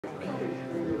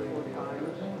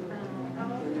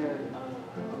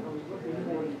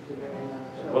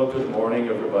Well, good morning,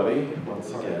 everybody,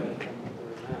 once again.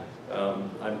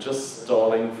 I'm just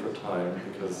stalling for time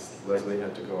because Leslie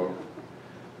had to go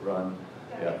run.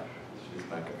 Yeah, she's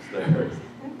back upstairs.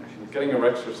 She's getting her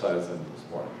exercise in this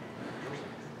morning.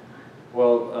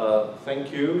 Well,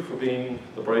 thank you for being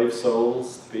the brave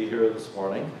souls to be here this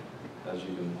morning. As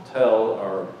you can tell,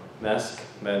 our mask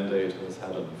mandate has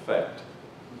had an effect.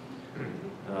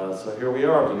 So here we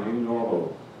are, the new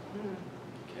normal.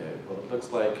 Okay, well, it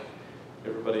looks like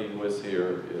everybody who is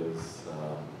here is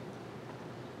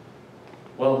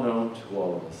well known to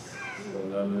all of us. So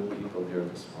no new people here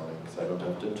this morning, so I don't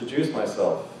have to introduce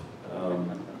myself.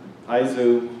 Hi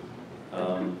Zoom,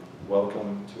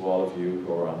 welcome to all of you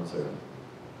who are on Zoom.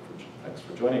 Thanks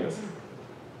for joining us.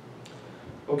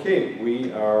 Okay,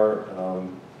 we are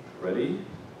ready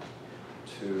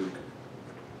to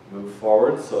move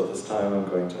forward, so this time I'm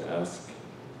going to ask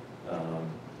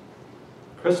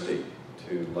Christy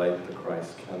to light the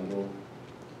Christ candle,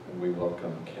 and we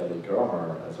welcome Kelly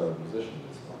Garmer as our musician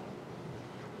this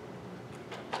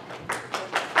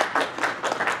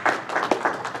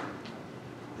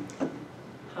morning.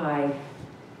 Hi,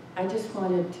 I just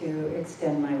wanted to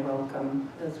extend my welcome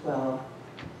as well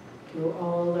to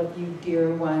all of you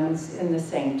dear ones in the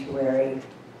sanctuary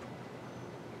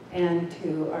and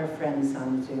to our friends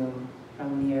on Zoom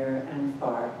from near and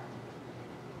far.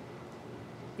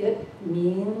 It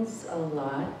means a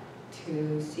lot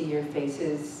to see your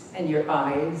faces and your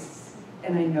eyes,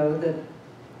 and I know that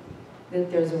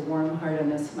there's a warm heart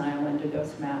and a smile under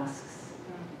those masks.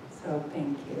 So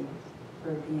thank you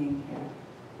for being here.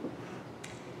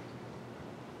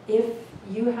 If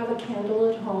you have a candle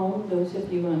at home, those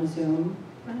of you on Zoom,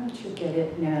 why don't you get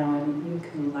it now and you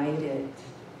can light it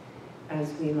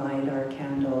as we light our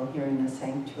candle here in the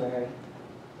sanctuary.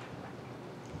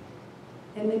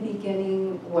 In the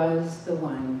beginning was the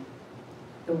one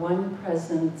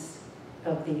presence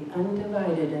of the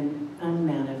undivided and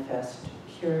unmanifest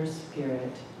pure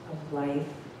spirit of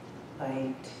life,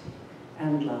 light,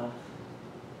 and love.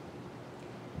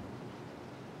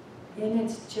 In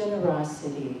its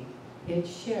generosity, it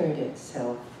shared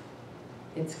itself,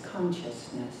 its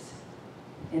consciousness,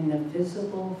 in the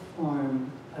visible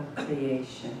form of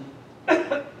creation.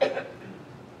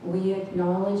 We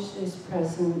acknowledge this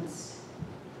presence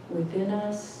within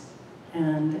us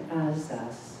and as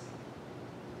us,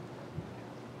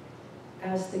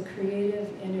 as the creative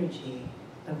energy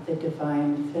of the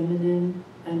divine feminine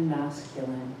and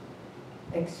masculine,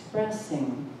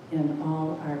 expressing in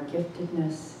all our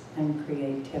giftedness and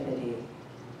creativity.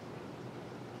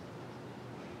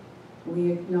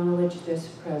 We acknowledge this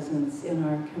presence in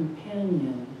our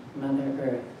companion, Mother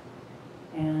Earth,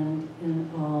 and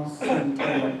in all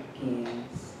sentient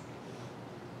beings.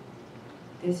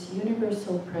 This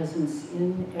universal presence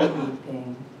in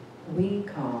everything we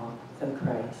call the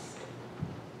Christ.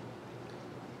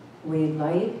 We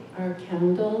light our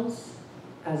candles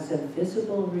as a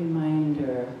visible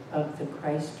reminder of the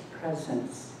Christ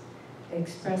presence,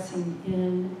 expressing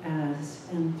in, as,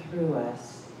 and through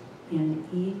us in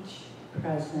each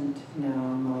present now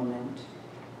moment.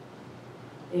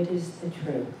 It is the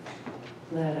truth.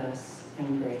 Let us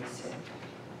embrace it.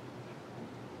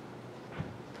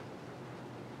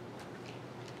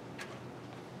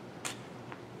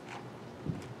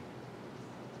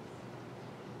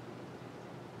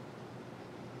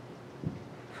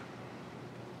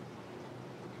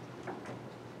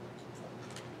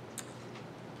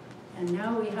 And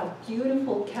now we have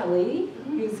beautiful Kelly,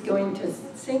 who's going to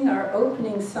sing our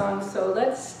opening song. So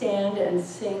let's stand and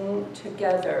sing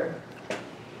together.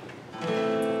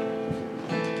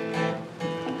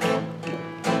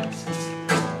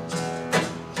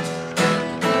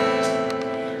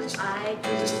 I do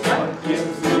what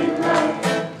gives me life.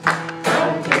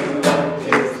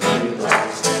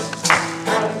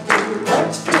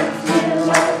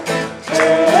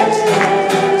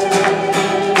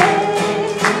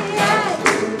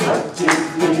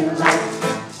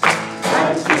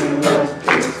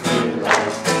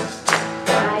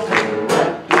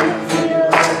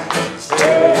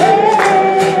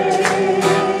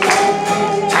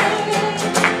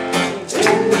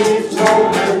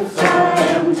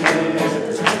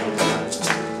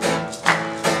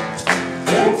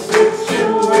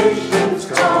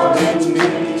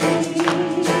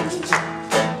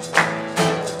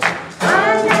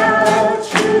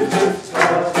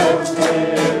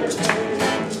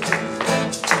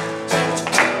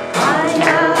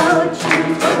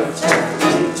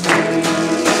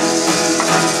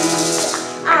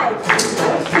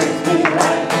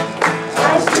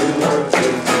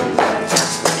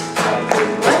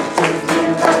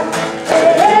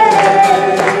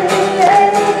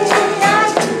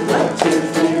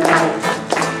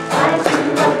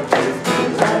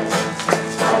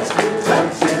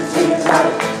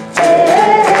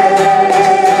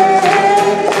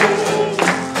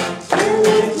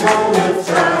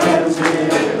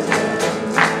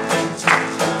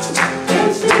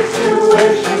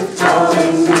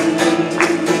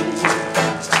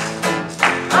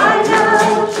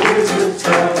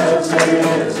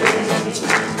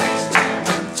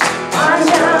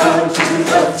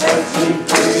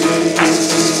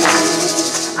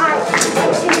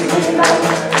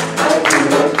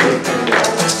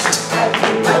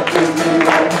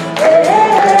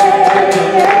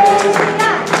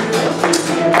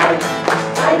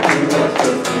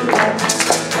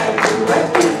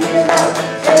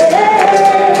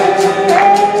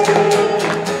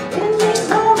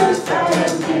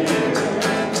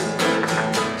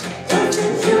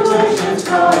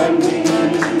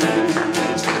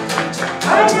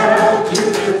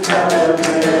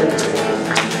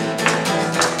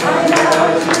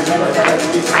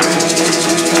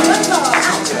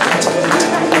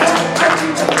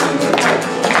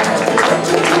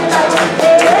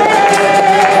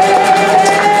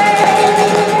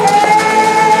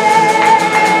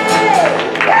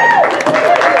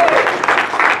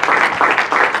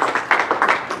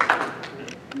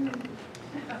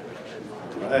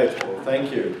 right, well,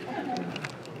 thank you.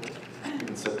 You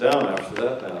can sit down after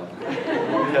that now.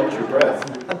 Catch your breath.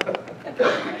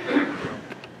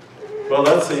 Well,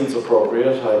 that seems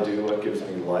appropriate. I do what gives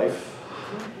me life.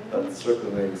 That's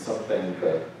certainly something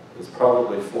that is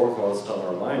probably foremost on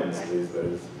our minds these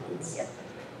days. It's,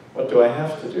 what do I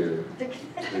have to do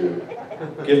to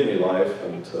give me life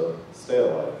and to stay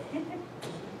alive?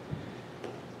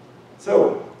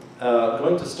 So,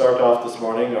 going to start off this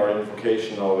morning. Our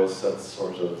invocation always sets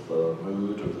sort of the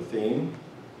mood or the theme.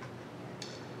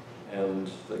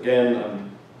 And again,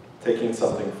 I'm taking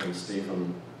something from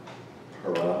Stephen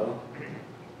Parada.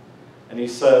 And he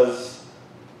says,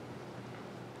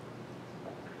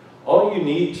 all you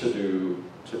need to do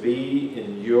to be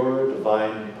in your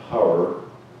divine power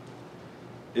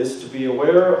is to be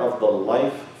aware of the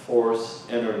life force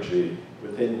energy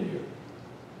within you.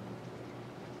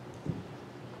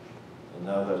 And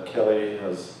now that Kelly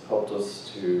has helped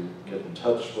us to get in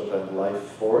touch with that life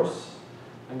force,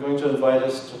 I'm going to invite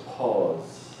us to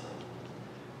pause,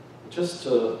 just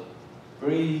to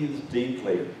breathe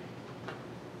deeply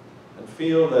and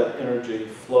feel that energy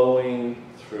flowing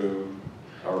through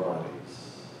our bodies.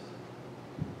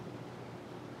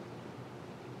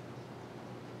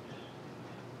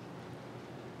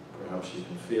 Perhaps you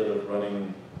can feel it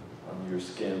running on your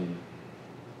skin,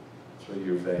 through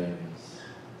your veins,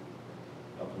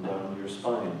 up and down your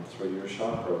spine, through your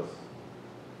chakras.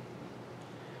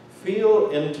 Feel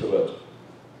into it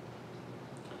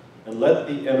and let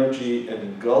the energy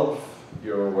engulf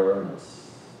your awareness.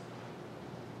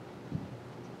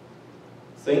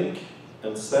 Think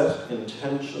and set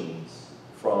intentions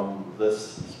from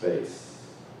this space.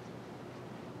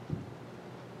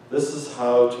 This is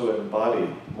how to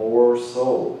embody more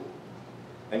soul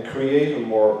and create a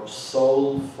more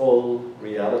soulful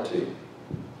reality.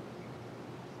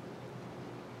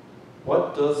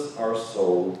 What does our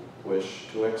soul wish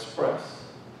to express?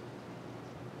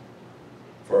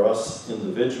 For us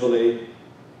individually,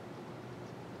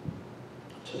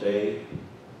 today,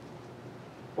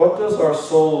 what does our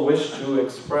soul wish to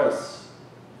express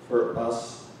for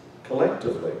us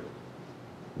collectively?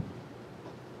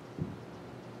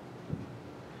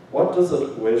 What does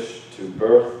it wish to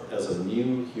birth as a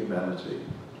new humanity?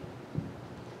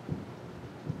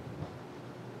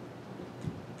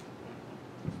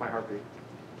 My heartbeat.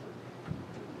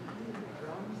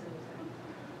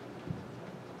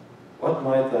 What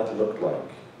might that look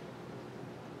like?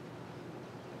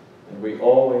 And we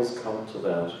always come to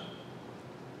that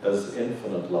as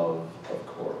infinite love, of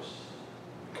course,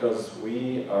 because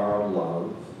we are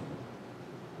love,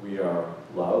 we are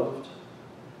loved,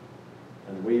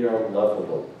 and we are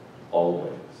lovable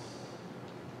always.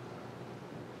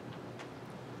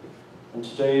 And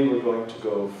today we're going to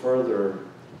go further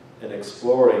in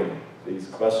exploring these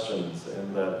questions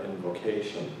in that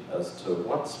invocation as to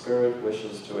what Spirit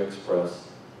wishes to express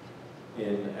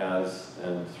in, as,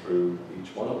 and through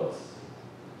each one of us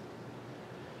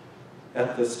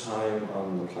at this time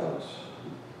on the planet.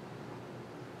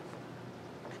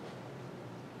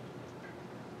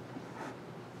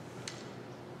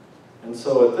 And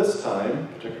so at this time,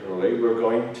 particularly, we're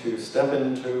going to step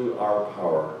into our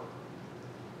power.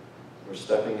 We're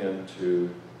stepping into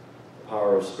the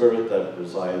power of Spirit that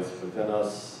resides within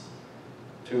us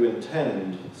to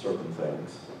intend certain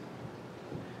things.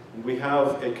 And we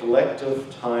have a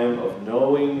collective time of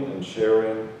knowing and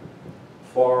sharing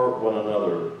for one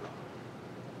another,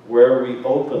 where we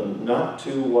open not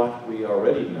to what we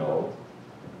already know,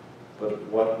 but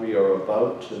what we are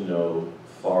about to know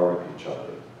for each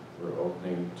other. We're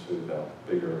opening to that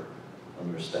bigger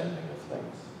understanding of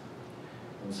things.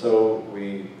 And so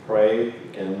we pray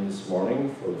again this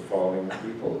morning for the following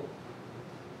people,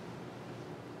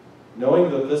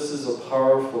 knowing that this is a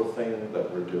powerful thing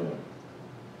that we're doing.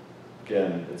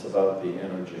 Again, it's about the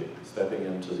energy, stepping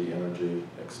into the energy,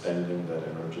 extending that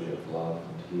energy of love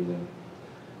and healing.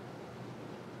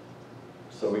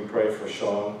 So we pray for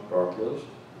Sean Bartlett,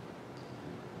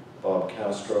 Bob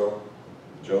Castro,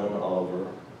 Joan Oliver,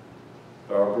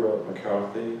 Barbara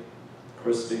McCarthy,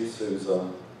 Christy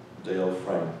Souza, Dale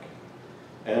Frank,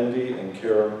 Andy and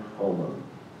Karen Holman,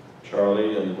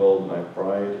 Charlie and Will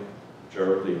McBride,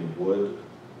 Geraldine Wood,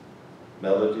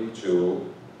 Melody Jewell,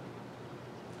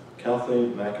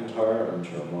 Kathleen McIntyre and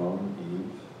her mom,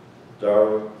 Eve,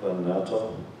 Dara Van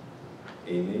Natta,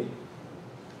 Amy,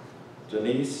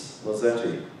 Denise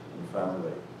Mazzetti and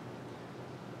family,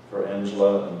 for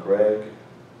Angela and Greg,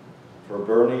 for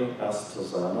Bernie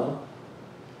Astazana,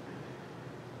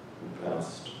 who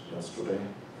passed yesterday,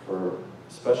 for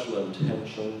special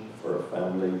intention for a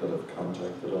family that have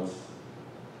contacted us,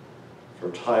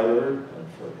 for Tyler and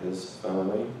for his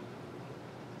family,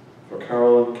 for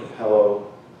Carolyn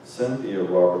Capello, Cynthia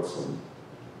Robertson,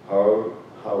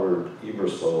 Howard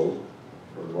Ebersole,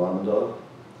 for Rhonda,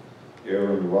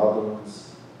 Aaron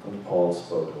Robbins, and Paul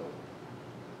Spoto.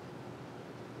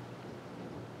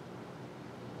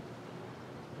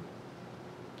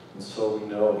 And so we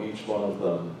know each one of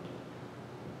them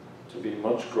to be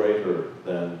much greater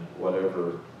than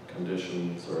whatever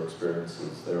conditions or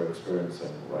experiences they're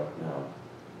experiencing right now.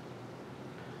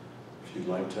 If you'd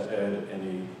like to add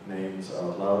any names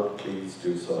out loud, please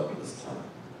do so at this time.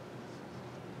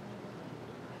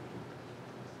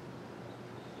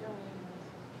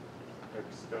 Rick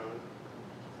Stone,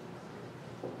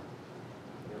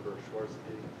 Amber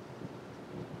Shorsky,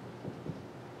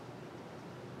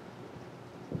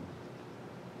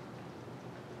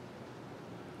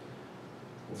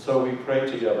 And so we pray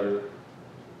together,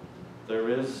 there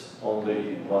is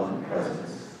only one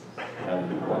presence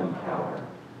and one power,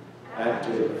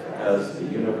 active as the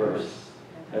universe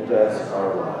and as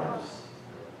our lives,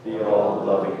 the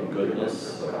all-loving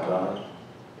goodness of God,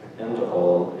 and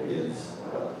all is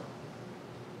well.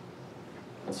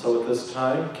 And so at this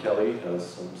time, Kelly has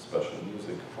some special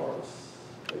music for us.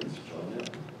 Please join in.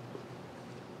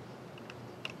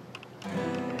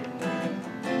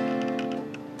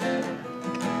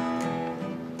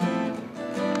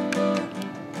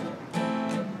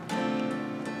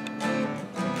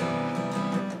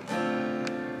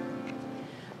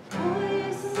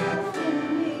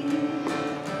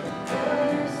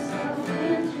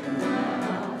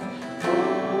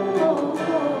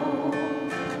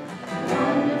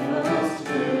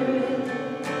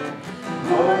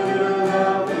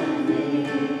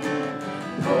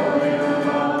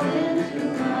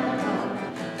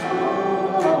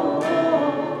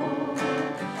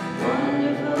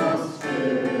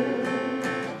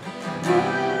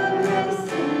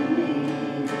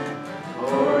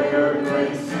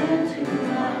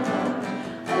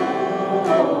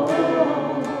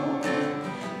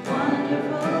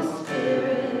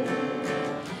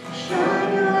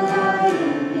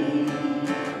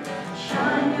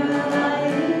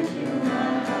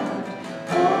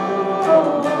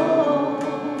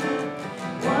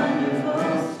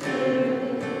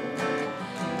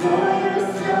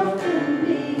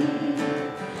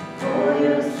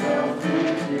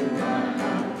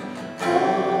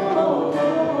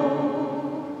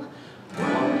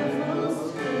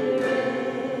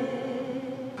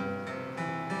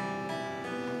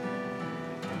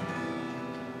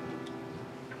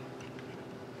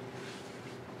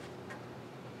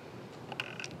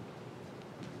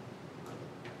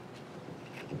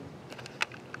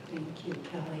 Thank you,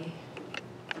 Kelly.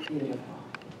 Beautiful.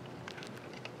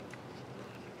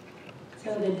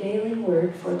 So the daily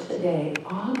word for today,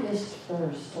 August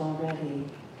 1st already,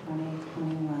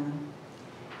 2021.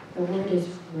 The word is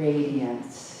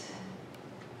radiance.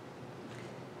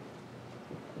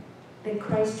 The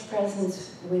Christ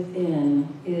presence within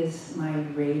is my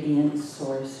radiant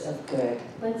source of good.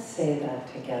 Let's say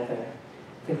that together.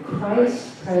 The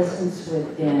Christ presence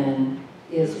within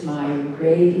is my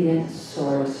radiant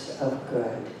source of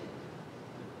good.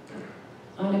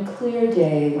 On a clear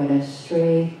day when a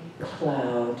stray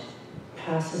cloud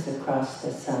passes across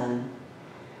the sun,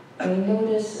 I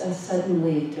notice a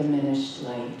suddenly diminished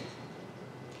light.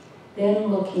 Then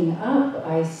looking up,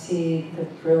 I see the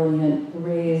brilliant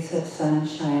rays of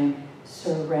sunshine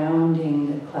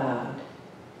surrounding the cloud.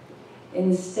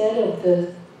 Instead of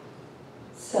the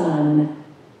sun,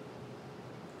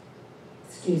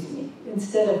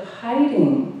 instead of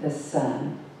hiding the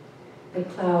sun, the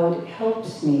cloud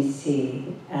helps me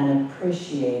see and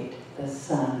appreciate the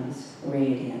sun's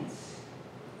radiance.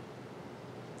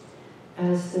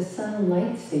 As the sun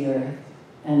lights the earth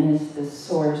and is the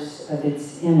source of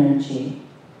its energy,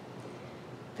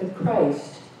 the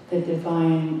Christ, the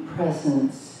divine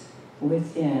presence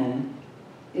within,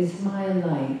 is my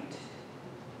light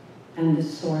and the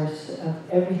source of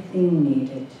everything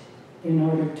needed in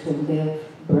order to live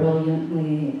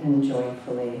brilliantly and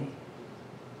joyfully.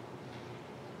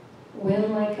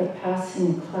 When, like a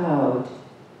passing cloud,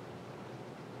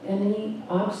 any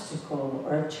obstacle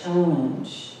or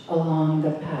challenge along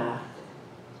the path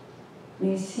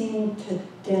may seem to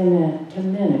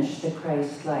diminish the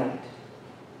Christ light,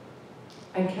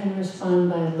 I can respond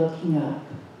by looking up,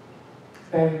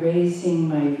 by raising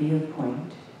my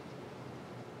viewpoint,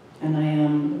 and I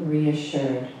am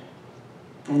reassured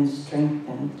and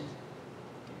strengthened,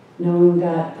 knowing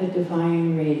that the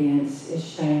divine radiance is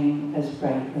shining as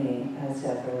brightly as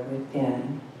ever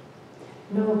within.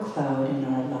 No cloud in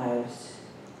our lives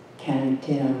can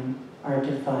dim our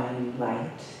divine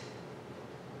light.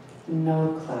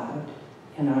 no cloud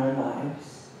in our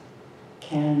lives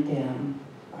can dim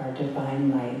our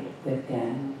divine light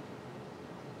within.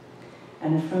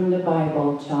 And from the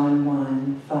Bible, John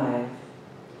 1:5,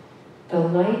 the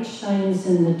light shines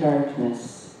in the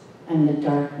darkness, and the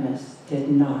darkness did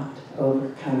not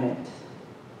overcome it.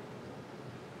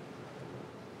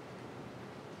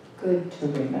 Good to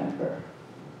remember.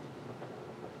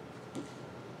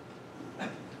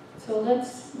 So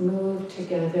let's move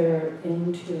together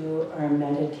into our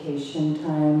meditation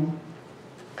time.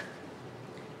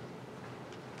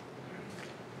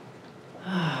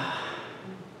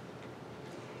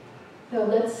 So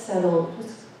let's settle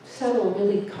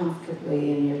really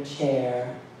comfortably in your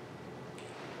chair.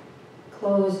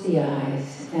 Close the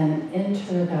eyes and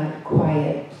enter that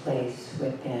quiet place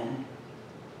within.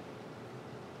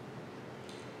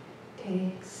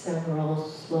 Take several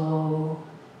slow,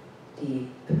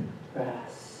 deep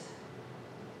breaths.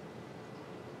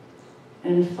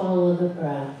 And follow the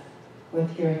breath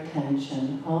with your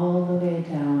attention all the way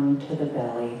down to the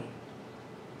belly,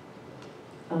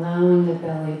 allowing the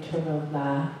belly to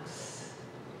relax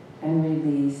and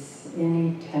release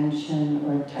any tension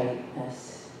or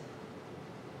tightness.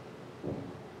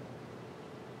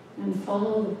 And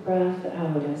follow the breath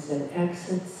out as it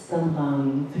exits the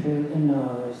lung through the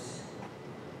nose.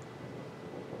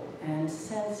 And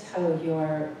sense how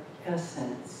your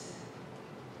essence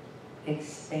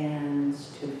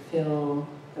expands to fill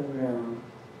the room.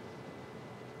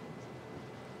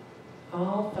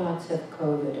 All thoughts of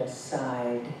COVID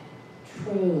aside,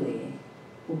 truly,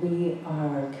 we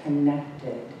are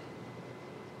connected,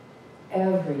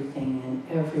 everything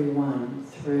and everyone,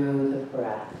 through the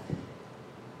breath.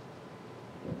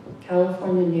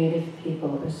 California Native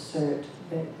people assert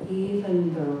that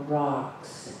even the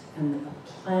rocks and the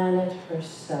planet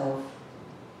herself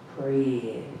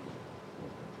breathe,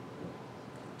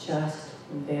 just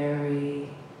very,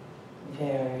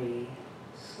 very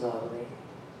slowly.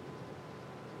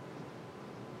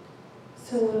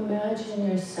 So imagine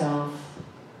yourself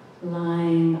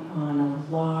lying on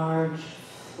a large,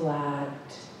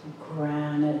 flat,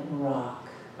 granite rock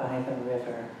by the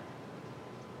river.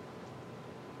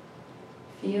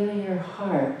 Feel your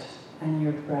heart and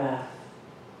your breath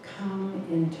come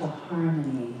into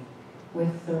harmony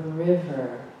with the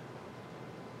river,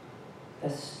 the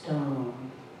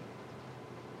stone,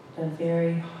 the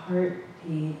very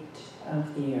heartbeat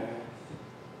of the earth.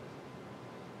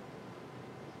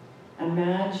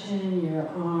 Imagine your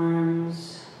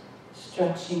arms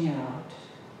stretching out,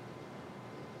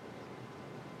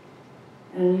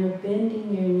 and you're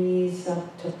bending your knees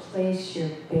up to place your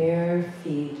bare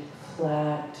feet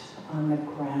flat on the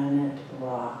granite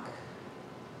rock.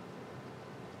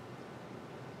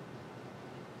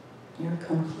 You're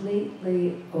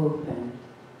completely open,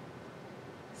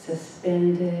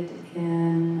 suspended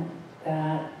in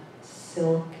that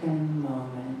silken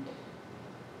moment.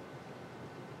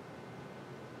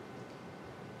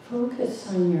 Focus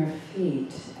on your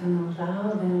feet and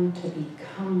allow them to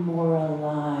become more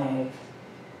alive,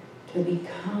 to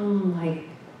become like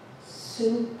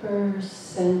super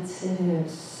sensitive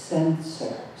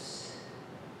sensors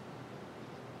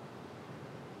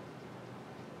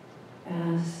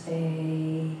as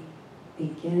they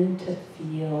begin to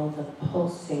feel the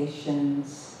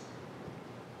pulsations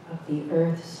of the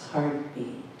earth's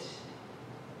heartbeat,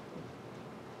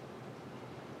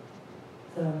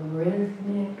 the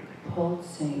rhythmic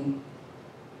pulsing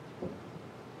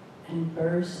and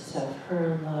bursts of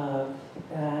her love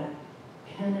that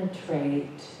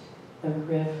penetrate the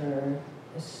river,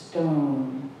 the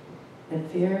stone, the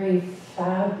very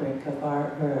fabric of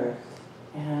our earth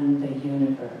and the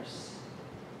universe.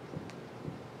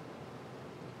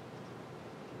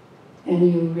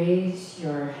 And you raise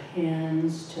your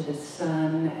hands to the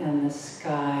sun and the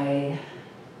sky.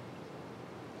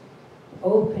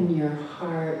 Open your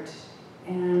heart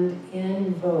and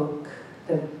invoke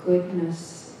the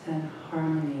goodness and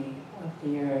harmony of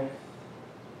the earth.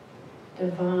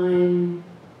 Divine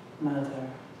Mother,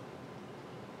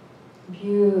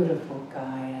 beautiful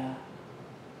Gaia,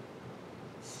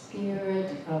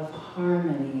 Spirit of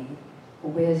harmony,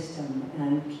 wisdom,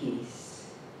 and peace.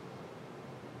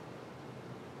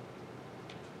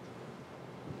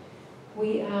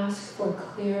 We ask for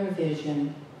clear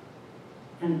vision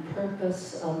and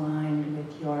purpose aligned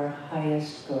with your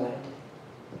highest good.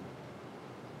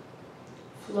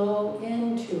 Flow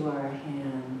into our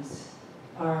hands,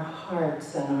 our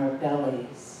hearts, and our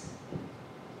bellies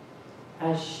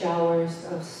as showers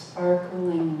of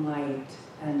sparkling light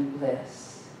and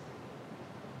bliss.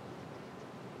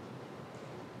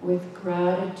 With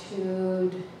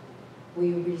gratitude,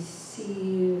 we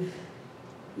receive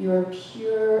your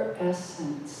pure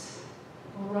essence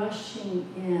rushing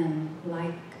in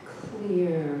like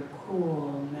clear,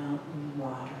 cool mountain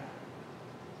water,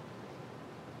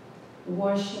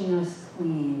 washing us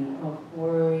clean of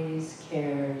worries,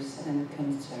 cares, and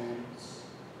concerns.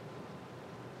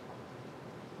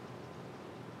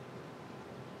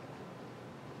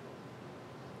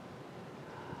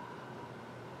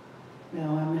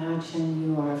 Now imagine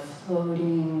you are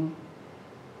floating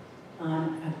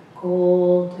on a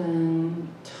golden,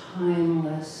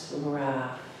 timeless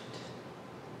raft,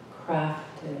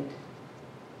 crafted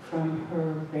from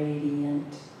her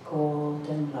radiant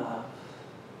golden love.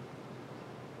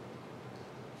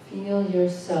 Feel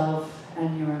yourself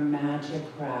and your magic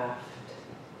raft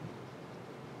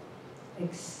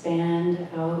expand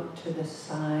out to the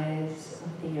size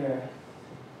of the earth,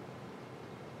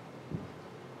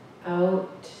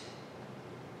 out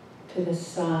to the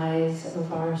size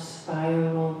of our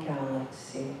spiral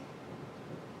galaxy,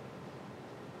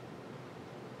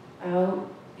 out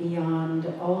beyond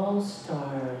all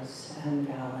stars and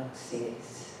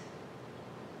galaxies,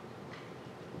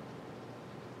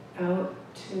 out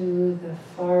to the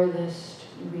farthest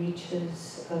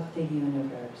reaches of the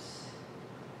universe,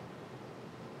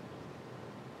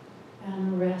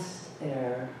 and rest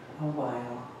there a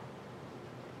while,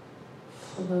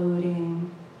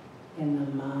 floating in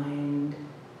the mind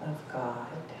of God.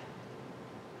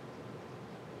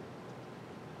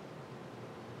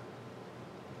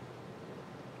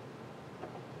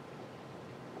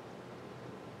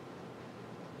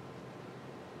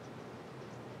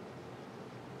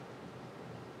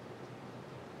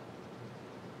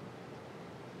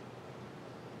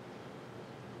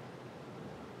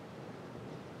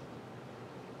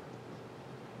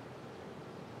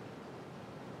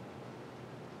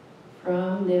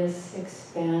 From this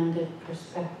expanded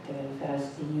perspective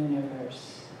as the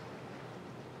universe,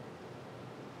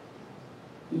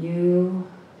 you,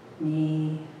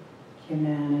 me,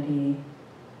 humanity,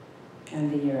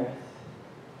 and the earth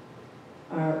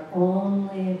are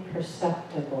only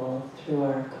perceptible through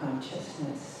our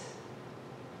consciousness.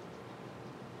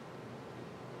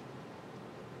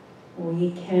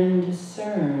 We can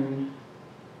discern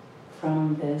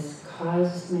from this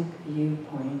cosmic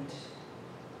viewpoint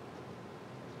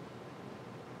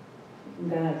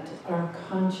that our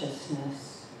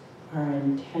consciousness, our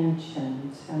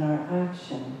intentions, and our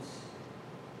actions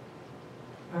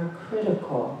are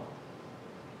critical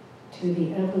to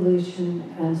the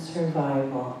evolution and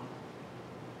survival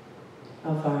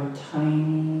of our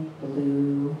tiny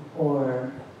blue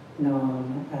orb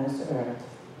known as Earth,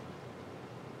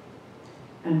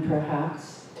 and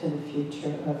perhaps to the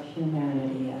future of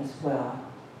humanity as well.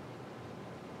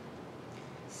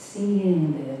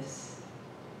 Seeing this,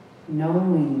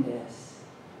 knowing this,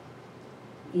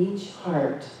 each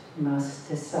heart must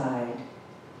decide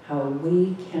how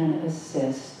we can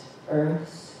assist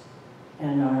Earth's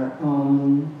and our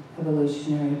own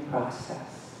evolutionary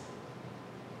process.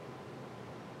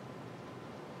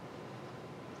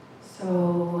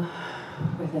 So,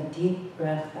 with a deep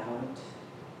breath out,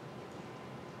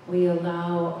 we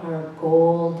allow our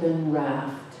golden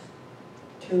raft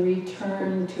to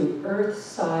return to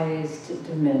Earth-sized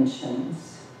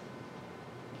dimensions.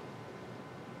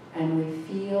 And we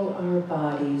feel our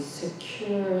bodies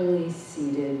securely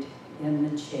seated in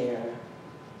the chair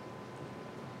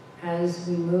as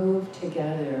we move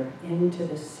together into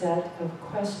the set of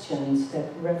questions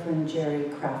that Reverend Jerry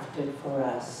crafted for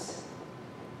us,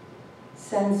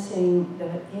 sensing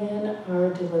that in our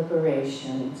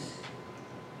deliberations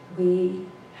we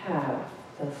have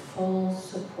the full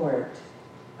support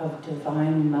of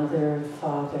Divine Mother,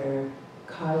 Father,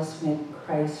 Cosmic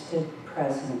Christed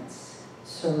Presence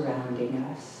surrounding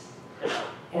us,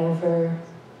 ever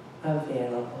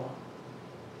available.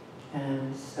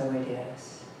 And so it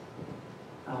is.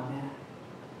 Amen.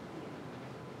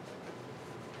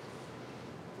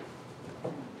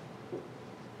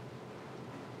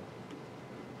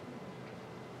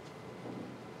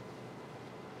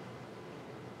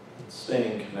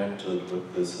 Staying connected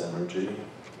with this energy,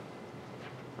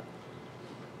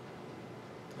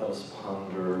 let us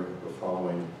ponder the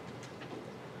following.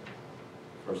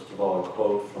 First of all, a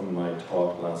quote from my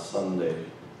talk last Sunday.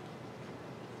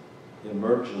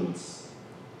 Emergence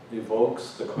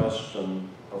evokes the question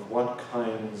of what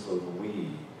kinds of we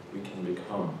can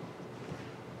become.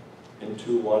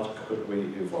 Into what could we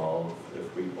evolve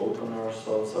if we open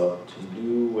ourselves up to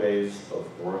new ways of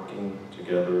working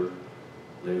together,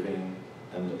 living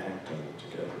and acting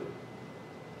together?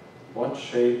 What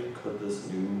shape could this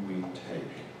new we take?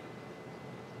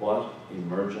 What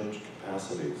emergent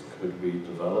capacities could we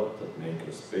develop that make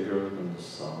us bigger than the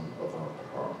sum of our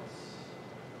parts?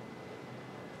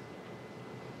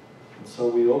 And so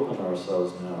we open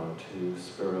ourselves now to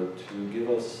Spirit to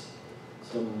give us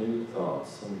some new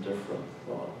thoughts, some different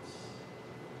thoughts.